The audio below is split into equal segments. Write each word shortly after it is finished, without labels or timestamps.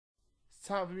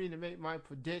time for me to make my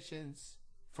predictions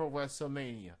for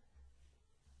Wrestlemania.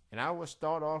 And I will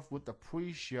start off with the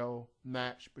pre-show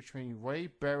match between Ray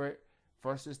Barrett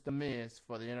versus The Miz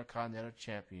for the Intercontinental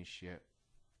Championship.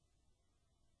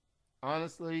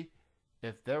 Honestly,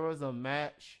 if there was a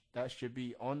match that should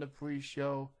be on the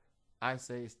pre-show, I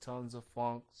say it's Tons of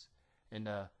Funks and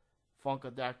the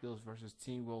Funkadactyls versus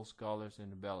Team World Scholars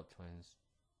and the Bella Twins.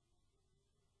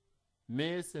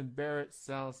 Miz and Barrett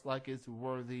sounds like it's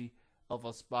worthy of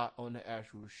a spot on the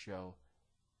actual show.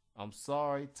 I'm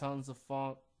sorry, Tons of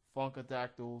Funk,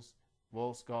 Funkadactyls,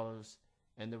 World Scholars,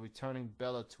 and the returning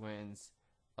Bella Twins.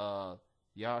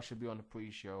 Y'all should be on the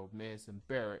pre-show. Miz and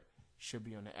Barrett should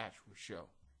be on the actual show.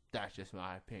 That's just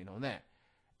my opinion on that.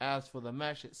 As for the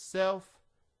match itself,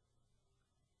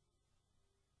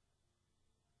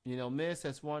 Miz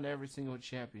has won every single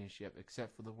championship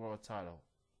except for the world title.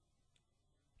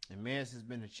 And Miz has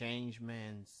been a changed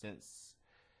man since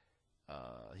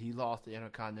he lost the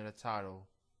Intercontinental title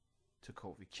to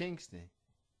Kofi Kingston.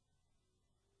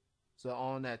 So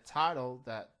on that title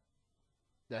that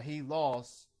he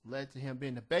lost led to him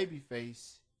being the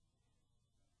babyface.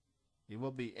 It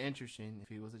would be interesting if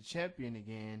he was a champion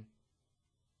again.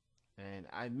 And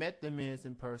I met the Miz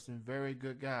in person. Very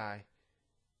good guy.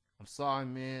 I'm sorry,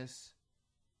 Miz,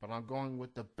 but I'm going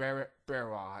with the Barrett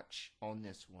Barrage on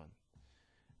this one.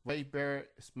 Ray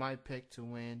Barrett is my pick to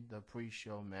win the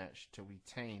pre-show match to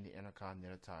retain the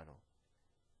Intercontinental title.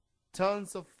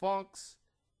 Tons of Funks,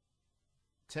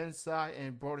 Tensai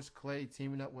and Brodus Clay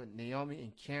teaming up with Naomi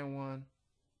and Cameron,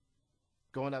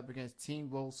 going up against Team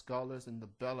World Scholars and the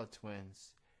Bella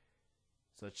Twins.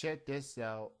 So check this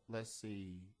out. Let's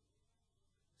see.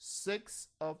 6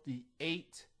 of the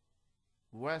 8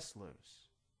 wrestlers.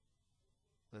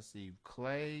 Let's see.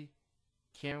 Clay,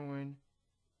 Cameron,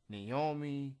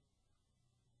 Naomi,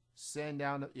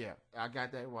 Sandown. Yeah, I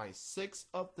got that right. 6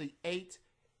 of the 8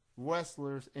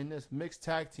 wrestlers in this mixed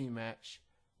tag team match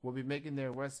will be making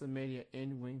their Wrestlemania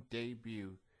in-ring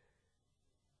debut.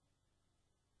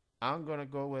 I'm going to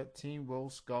go with Team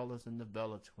World Scholars and the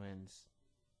Bella Twins.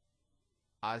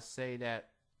 I say that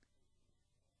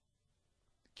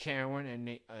Karen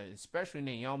and especially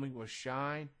Naomi will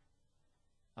shine.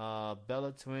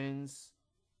 Bella Twins,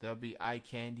 there'll be eye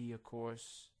candy, of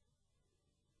course.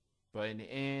 But in the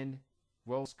end,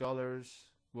 World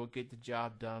Scholars will get the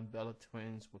job done. Bella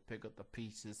Twins will pick up the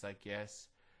pieces, I guess.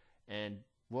 And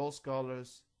World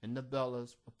Scholars and the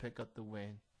Bellas will pick up the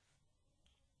win.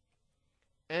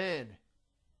 And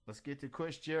let's get to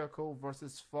Chris Jericho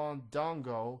versus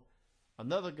Fandango.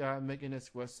 Another guy making his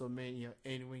WrestleMania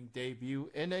in-ring debut.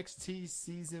 NXT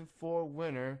Season 4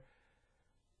 winner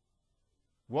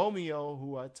Romeo,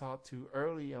 who I talked to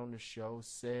early on the show,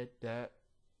 said that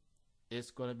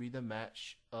it's going to be the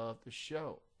match of the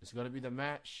show. It's going to be the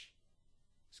match.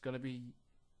 It's going to be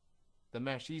the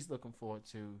match he's looking forward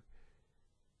to.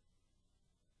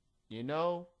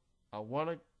 I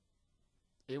want to...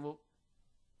 It will...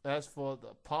 As for the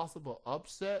possible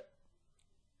upset,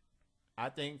 I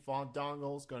think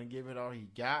Fandango's going to give it all he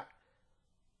got.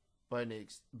 But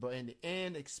in the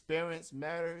end, experience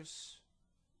matters.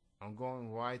 I'm going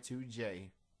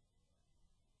Y2J.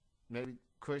 Maybe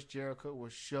Chris Jericho will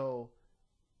show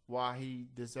why he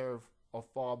deserved a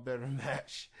far better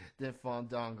match than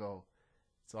Fandango.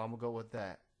 So I'm going to go with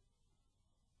that.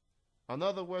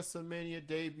 Another WrestleMania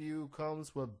debut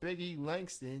comes with Big E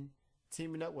Langston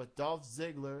teaming up with Dolph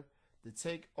Ziggler to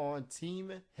take on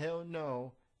Team Hell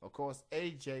No. Of course,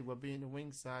 AJ will be in the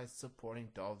ringside supporting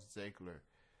Dolph Ziggler.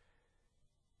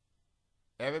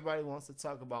 Everybody wants to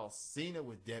talk about Cena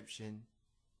redemption.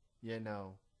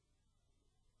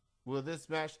 Will this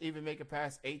match even make it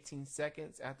past 18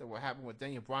 seconds after what happened with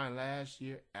Daniel Bryan last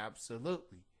year?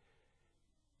 Absolutely.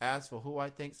 As for who I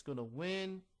think is going to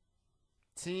win,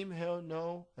 Team Hell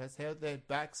No has held their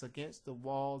backs against the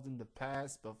walls in the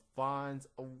past, but finds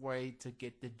a way to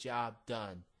get the job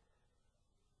done.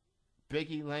 Big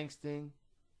E Langston,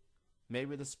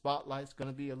 maybe the spotlight's going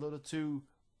to be a little too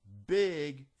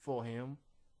big for him.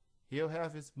 He'll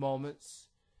have his moments,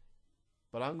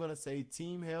 but I'm going to say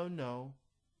Team Hell No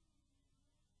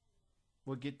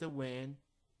will get the win,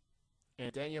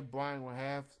 and Daniel Bryan will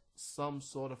have some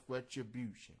sort of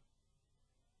retribution.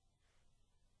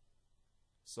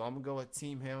 So I'm going to go with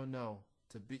Team Hell No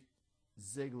to beat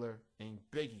Ziggler and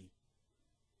Big E.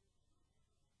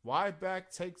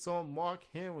 Ryback takes on Mark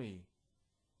Henry.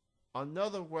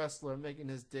 Another wrestler making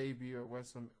his debut at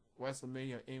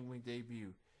WrestleMania in-ring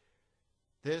debut.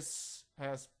 This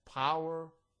has power,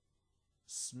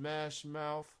 smash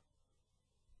mouth,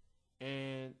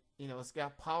 and it's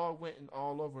got power written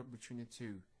all over it between the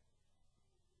two.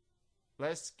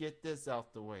 let's get this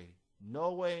out the way.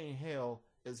 No way in hell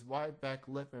is Ryback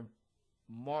lifting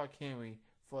Mark Henry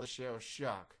for the shell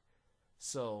shock.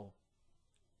 So,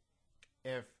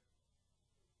 if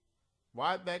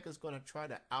Ryback is going to try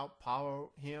to outpower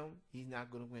him, he's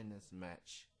not going to win this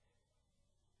match.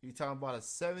 You're talking about a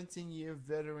 17-year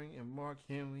veteran in Mark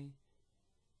Henry.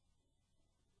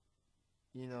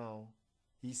 You know,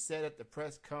 he said at the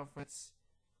press conference,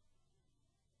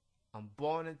 I'm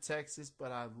born in Texas,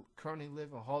 but I currently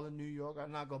live in Harlem, New York.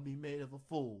 I'm not going to be made of a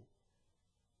fool.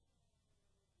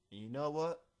 And you know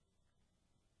what?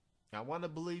 I want to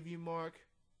believe you, Mark,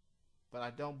 but I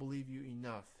don't believe you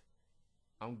enough.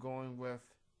 I'm going with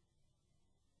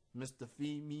Mr.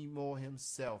 Feed Me More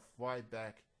himself,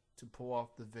 Ryback, to pull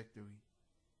off the victory.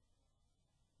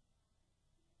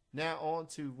 Now on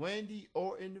to Randy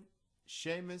Orton,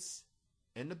 Sheamus,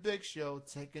 and the Big Show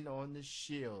taking on the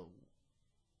Shield.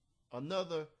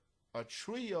 A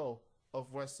trio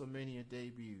of WrestleMania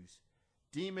debuts.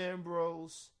 Dean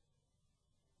Ambrose,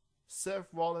 Seth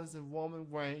Rollins, and Roman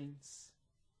Reigns.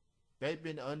 They've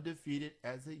been undefeated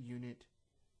as a unit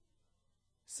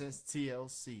since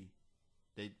TLC.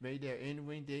 They made their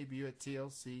in-ring debut at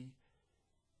TLC.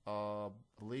 I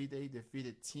believe they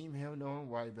defeated Team Hell No and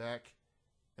Ryback.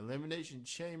 Elimination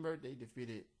Chamber, they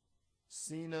defeated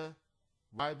Cena,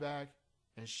 Ryback,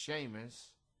 and Sheamus.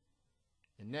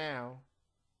 And now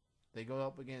they go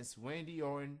up against Randy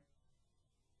Orton,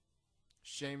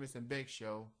 Sheamus, and Big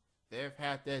Show. They've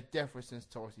had their differences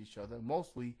towards each other,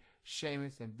 mostly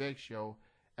Sheamus and Big Show,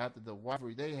 after the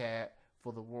rivalry they had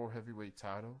for the World Heavyweight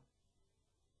title.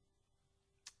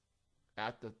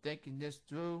 After thinking this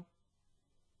through,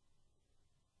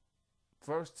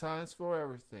 first time's for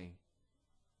everything.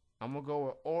 I'm going to go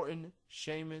with Orton,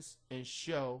 Sheamus, and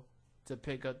Show to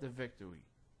pick up the victory.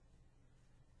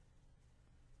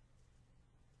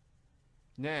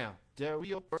 Now, Del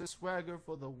Rio versus Swagger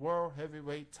for the World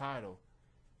Heavyweight title.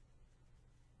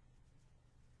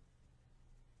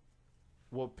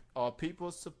 Are people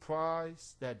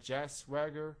surprised that Jack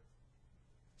Swagger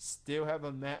still have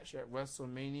a match at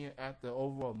WrestleMania after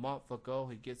over a month ago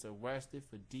he gets arrested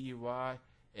for DUI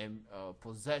and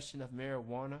possession of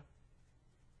marijuana?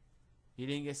 He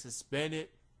didn't get suspended.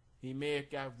 He may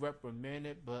have got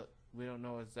reprimanded, but we don't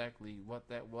know exactly what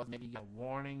that was. Maybe he got a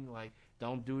warning, like,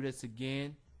 don't do this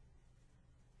again.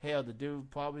 Hell, the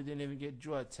dude probably didn't even get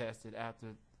drug tested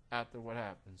after what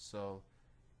happened. So,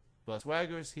 but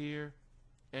Swagger's here,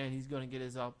 and he's going to get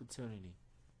his opportunity.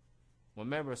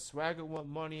 Remember, Swagger won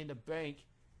Money in the Bank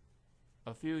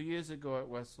a few years ago at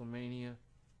WrestleMania.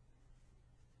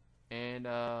 And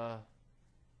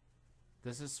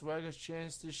this is Swagger's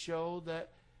chance to show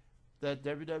that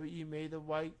WWE made the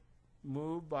right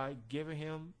move by giving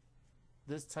him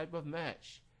this type of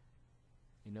match.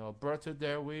 You know, Alberto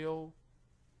Del Rio,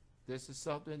 this is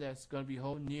something that's going to be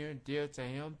holding near and dear to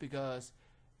him because,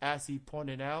 as he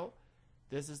pointed out,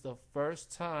 this is the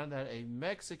first time that a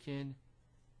Mexican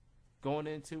going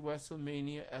into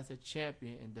WrestleMania as a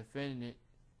champion and defending it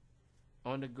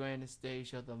on the grandest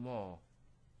stage of them all.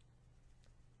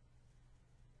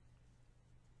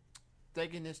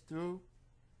 Thinking this through,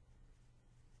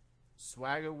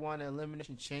 Swagger won an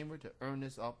Elimination Chamber to earn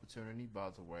this opportunity, by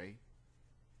the way,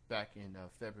 back in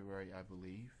February, I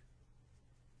believe.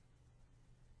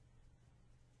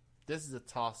 This is a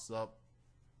toss-up.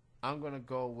 I'm going to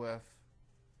go with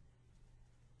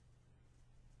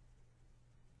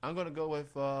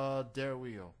Del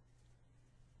Rio.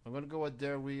 I'm going to go with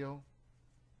Del Rio.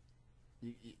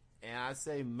 And I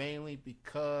say mainly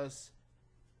because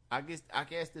I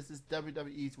guess this is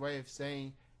WWE's way of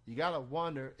saying you got to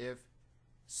wonder if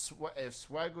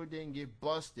Swagger didn't get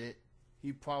busted,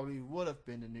 he probably would have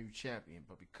been the new champion.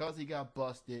 But because he got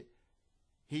busted,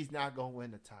 he's not going to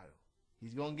win the title.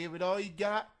 He's going to give it all he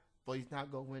got, but he's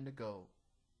not going to win the gold.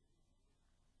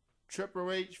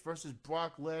 Triple H versus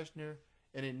Brock Lesnar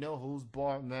in a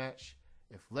no-holds-barred match.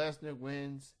 If Lesnar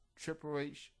wins, Triple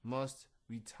H must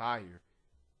retire.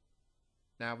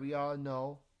 Now, we all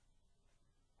know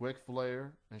Ric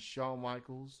Flair and Shawn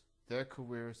Michaels, their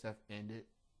careers have ended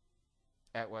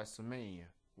at WrestleMania.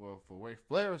 Well, for Ric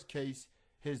Flair's case,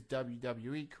 his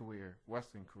WWE career,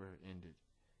 wrestling career, ended.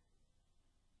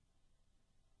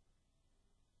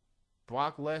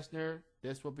 Brock Lesnar,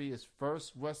 this will be his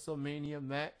first WrestleMania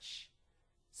match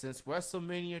since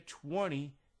WrestleMania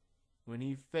 20 when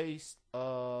he faced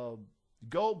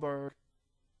Goldberg.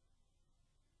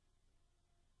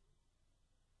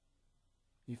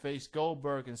 He faced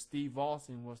Goldberg and Steve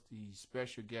Austin was the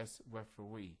special guest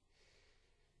referee.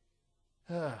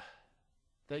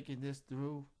 Thinking this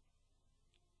through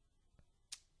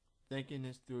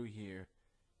here.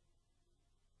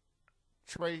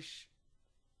 Triple H,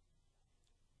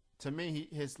 to me,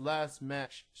 his last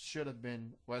match should have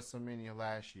been WrestleMania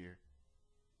last year.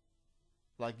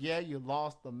 Like, yeah, you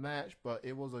lost the match, but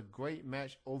it was a great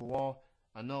match overall.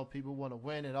 I know people want to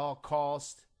win at all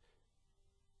costs.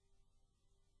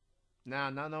 Now,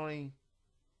 not only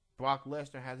Brock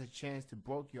Lesnar has a chance to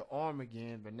break your arm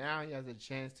again, but now he has a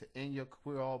chance to end your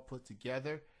career all put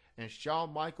together. And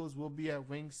Shawn Michaels will be at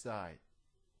ringside.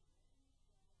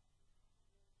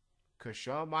 Could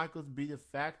Shawn Michaels be the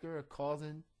factor of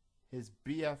causing his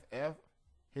BFF,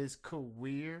 his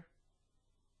career?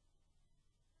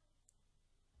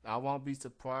 I won't be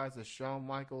surprised if Shawn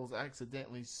Michaels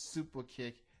accidentally super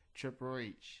kick Triple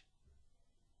H.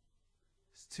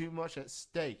 It's too much at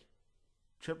stake.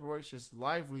 Triple H's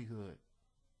livelihood.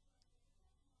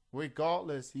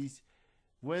 Regardless, he's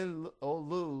win or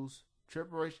lose,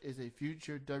 Triple H is a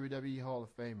future WWE Hall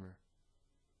of Famer.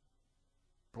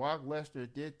 Brock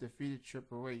Lesnar did defeat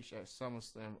Triple H at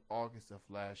SummerSlam August of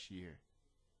last year.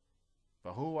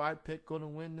 But who I pick gonna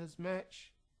win this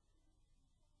match?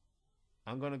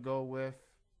 I'm gonna go with,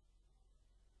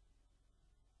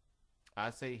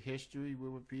 I say history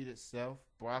will repeat itself.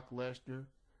 Brock Lesnar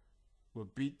will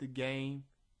beat the game,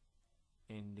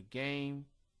 and the game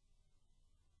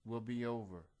will be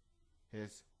over.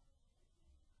 His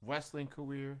wrestling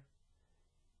career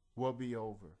will be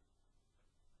over.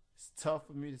 It's tough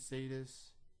for me to say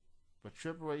this, but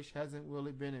Triple H hasn't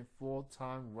really been a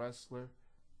full-time wrestler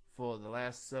for the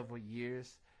last several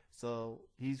years, so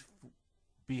he's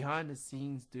behind the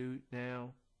scenes dude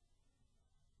now.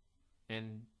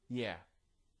 And yeah,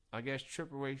 I guess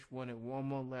Triple H wanted one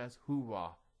more last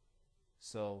hoorah,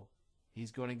 so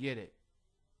he's gonna get it.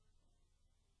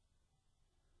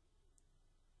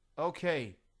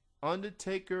 Okay,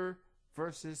 Undertaker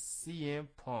versus CM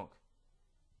Punk.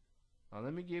 Now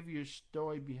let me give you a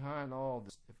story behind all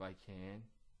this if I can.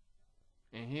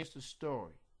 And here's the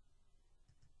story.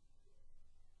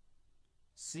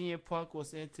 CM Punk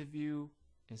was interviewed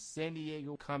in San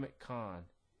Diego Comic-Con.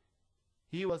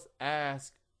 He was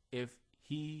asked if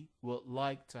he would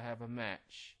like to have a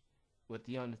match with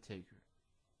The Undertaker.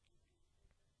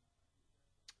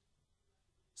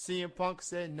 CM Punk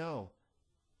said no.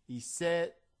 He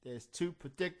said that it's too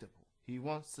predictable. He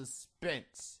wants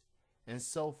suspense and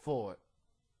so forth.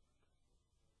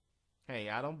 Hey,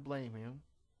 I don't blame him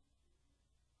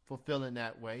for feeling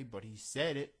that way, but he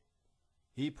said it.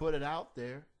 He put it out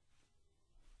there.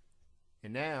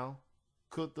 And now,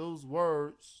 could those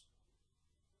words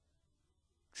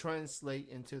translate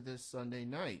into this Sunday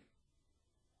night?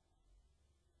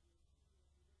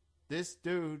 This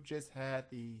dude just had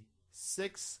the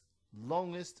 6th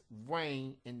longest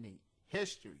reign in the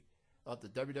history of the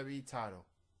WWE title.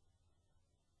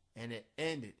 And it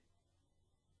ended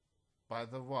by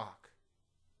The Rock.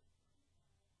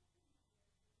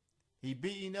 He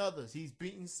beaten others. He's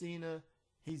beaten Cena.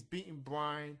 He's beaten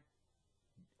Bryan,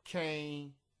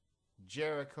 Kane,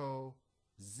 Jericho,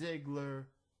 Ziggler.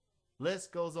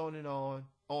 List goes on and on.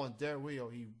 On Del Rio.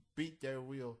 He beat Del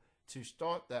Rio to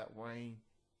start that reign.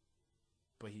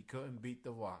 But he couldn't beat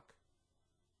The Rock.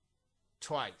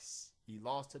 Twice. He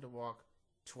lost to The Rock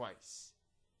twice.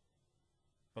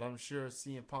 But I'm sure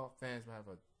CM Punk fans will have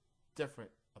a different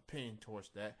opinion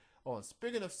towards that. Oh, and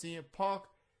speaking of CM Punk,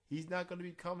 he's not going to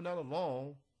be coming out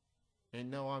alone.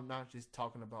 And no, I'm not just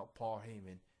talking about Paul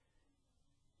Heyman.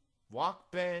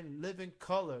 Rock band Living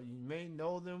Color. You may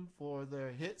know them for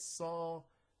their hit song,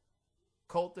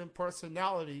 Cult and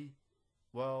Personality.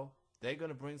 Well, they're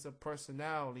going to bring some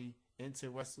personality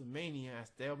into Wrestlemania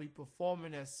as they'll be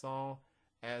performing that song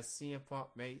as CM Punk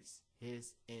makes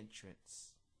his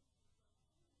entrance.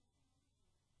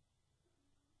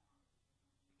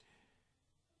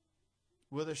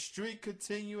 Will the streak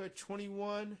continue at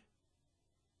 21?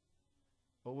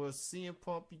 Or will CM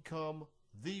Punk become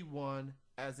the one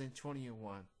as in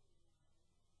 21?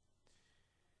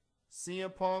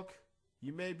 CM Punk,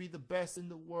 you may be the best in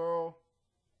the world,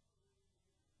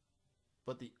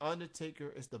 but The Undertaker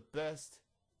is the best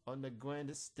on the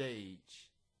grandest stage.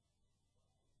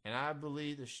 And I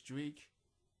believe the streak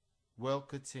will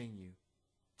continue.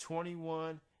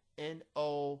 21-0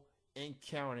 and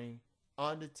counting.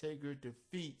 Undertaker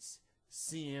defeats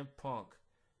CM Punk.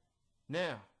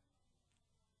 Now,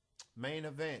 main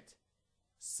event.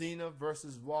 Cena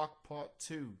versus Rock Part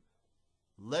 2.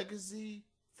 Legacy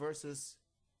versus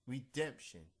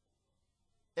Redemption.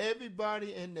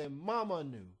 Everybody and their mama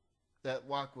knew that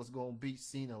Rock was going to beat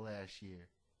Cena last year.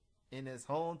 In his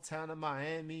hometown of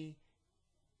Miami,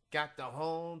 got the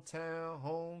hometown,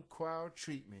 home crowd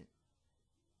treatment.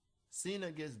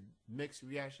 Cena gets mixed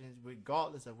reactions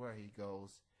regardless of where he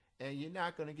goes. And you're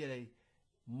not going to get a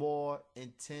more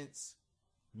intense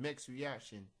mixed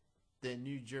reaction than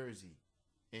New Jersey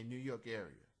and New York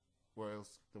area.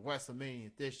 Whereas the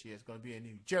Wrestlemania this year is going to be in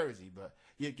New Jersey, but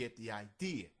you get the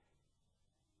idea.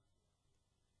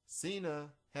 Cena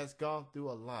has gone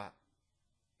through a lot,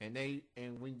 and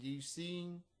when you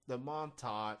seen the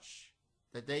montage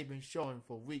that they've been showing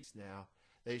for weeks now,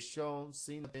 they've shown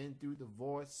Cena been through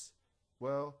divorce.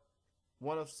 Well,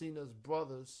 one of Cena's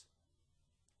brothers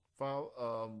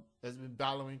has been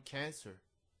battling cancer.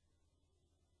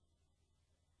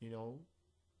 You know,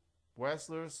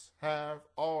 wrestlers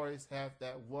always have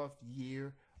that rough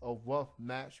year, a rough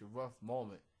match, a rough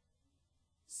moment.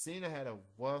 Cena had a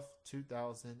rough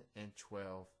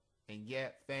 2012, and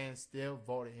yet fans still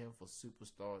voted him for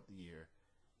Superstar of the Year.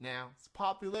 Now, it's a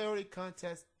popularity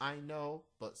contest, I know,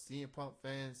 but CM Punk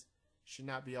fans should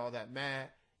not be all that mad.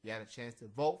 You had a chance to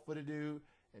vote for the dude,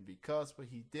 and because what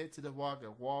he did to The Rock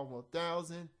at War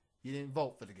 1000, you didn't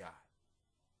vote for the guy.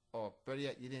 Or better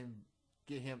yet, you didn't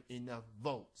get him enough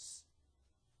votes.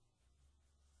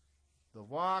 The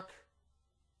Rock,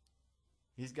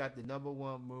 he's got the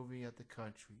 #1 movie of the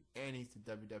country, and he's the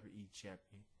WWE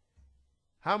champion.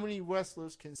 How many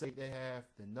wrestlers can say they have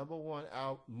the #1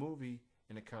 out movie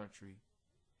in the country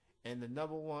and the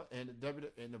 #1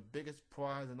 and the biggest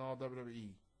prize in all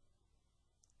WWE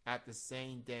at the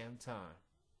same damn time?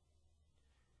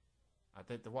 I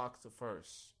think The Rock's the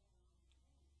first.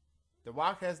 The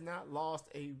Rock has not lost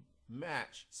a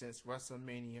match since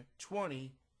WrestleMania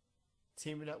 20,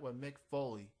 teaming up with Mick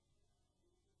Foley.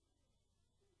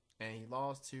 And he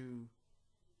lost to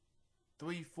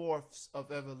 3/4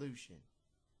 of Evolution.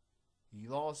 He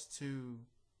lost to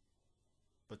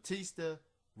Batista,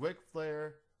 Ric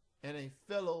Flair, and a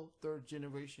fellow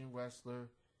third-generation wrestler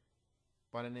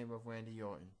by the name of Randy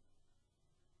Orton.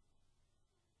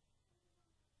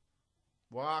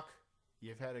 Rock,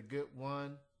 you've had a good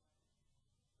one.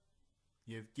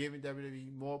 You've given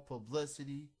WWE more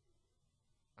publicity.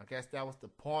 I guess that was the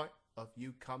point of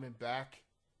you coming back,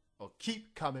 or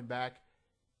keep coming back,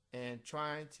 and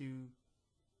trying to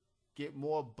get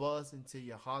more buzz into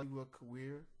your Hollywood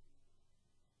career.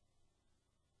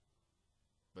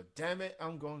 But damn it,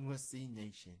 I'm going with C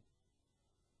Nation.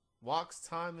 Rock's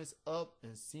time is up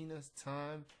and Cena's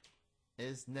time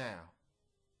is now.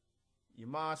 You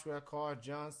might as well call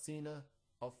John Cena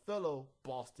a fellow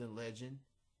Boston legend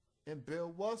and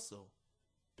Bill Russell.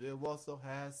 Bill Russell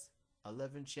has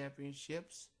 11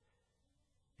 championships.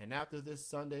 And after this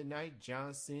Sunday night,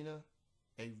 John Cena,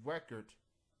 a record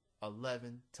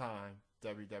 11-time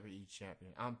WWE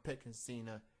champion. I'm picking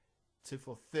Cena to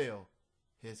fulfill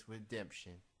his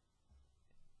redemption.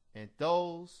 And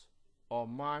those are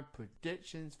my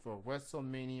predictions for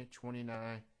WrestleMania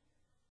 29